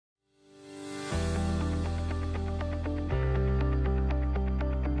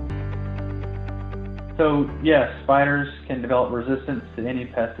So yes, spiders can develop resistance to any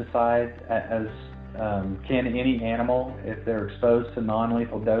pesticide, as can any animal if they're exposed to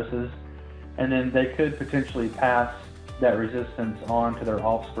non-lethal doses, and then they could potentially pass that resistance on to their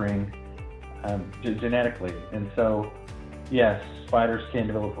offspring genetically. And so yes, spiders can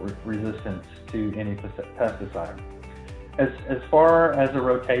develop resistance to any pesticide. As far as a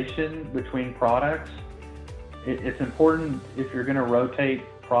rotation between products, it's important, if you're going to rotate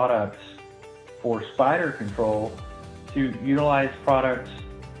products for spider control, to utilize products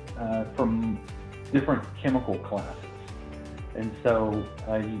from different chemical classes. And so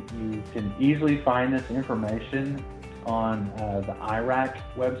you can easily find this information on the IRAC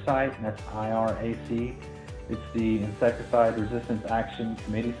website, and that's IRAC. It's the Insecticide Resistance Action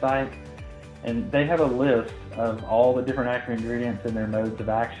Committee site. And they have a list of all the different active ingredients and their modes of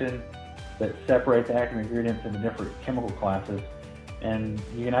action that separate the active ingredients into different chemical classes. And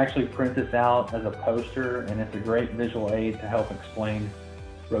you can actually print this out as a poster, and it's a great visual aid to help explain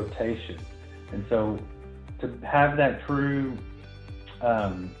rotation. And so to have that true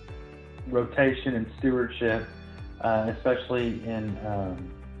rotation and stewardship, especially in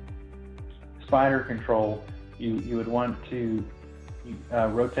spider control, you would want to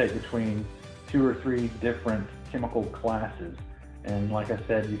rotate between 2 or 3 different chemical classes. And like I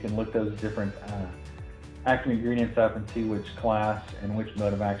said, you can look those different active ingredients up and see which class and which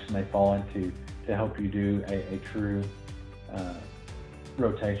mode of action they fall into to help you do a true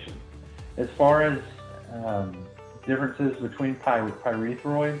rotation. As far as differences between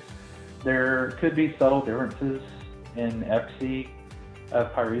pyrethroids, there could be subtle differences in efficacy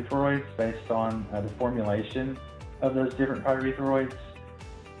of pyrethroids based on the formulation of those different pyrethroids.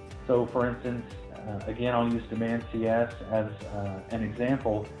 So for instance, again, I'll use Demand CS as an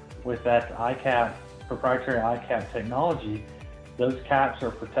example. With that ICAP, proprietary ICAP technology, those caps are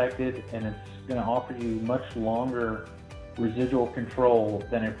protected, and it's going to offer you much longer residual control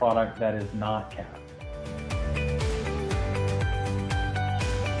than a product that is not capped.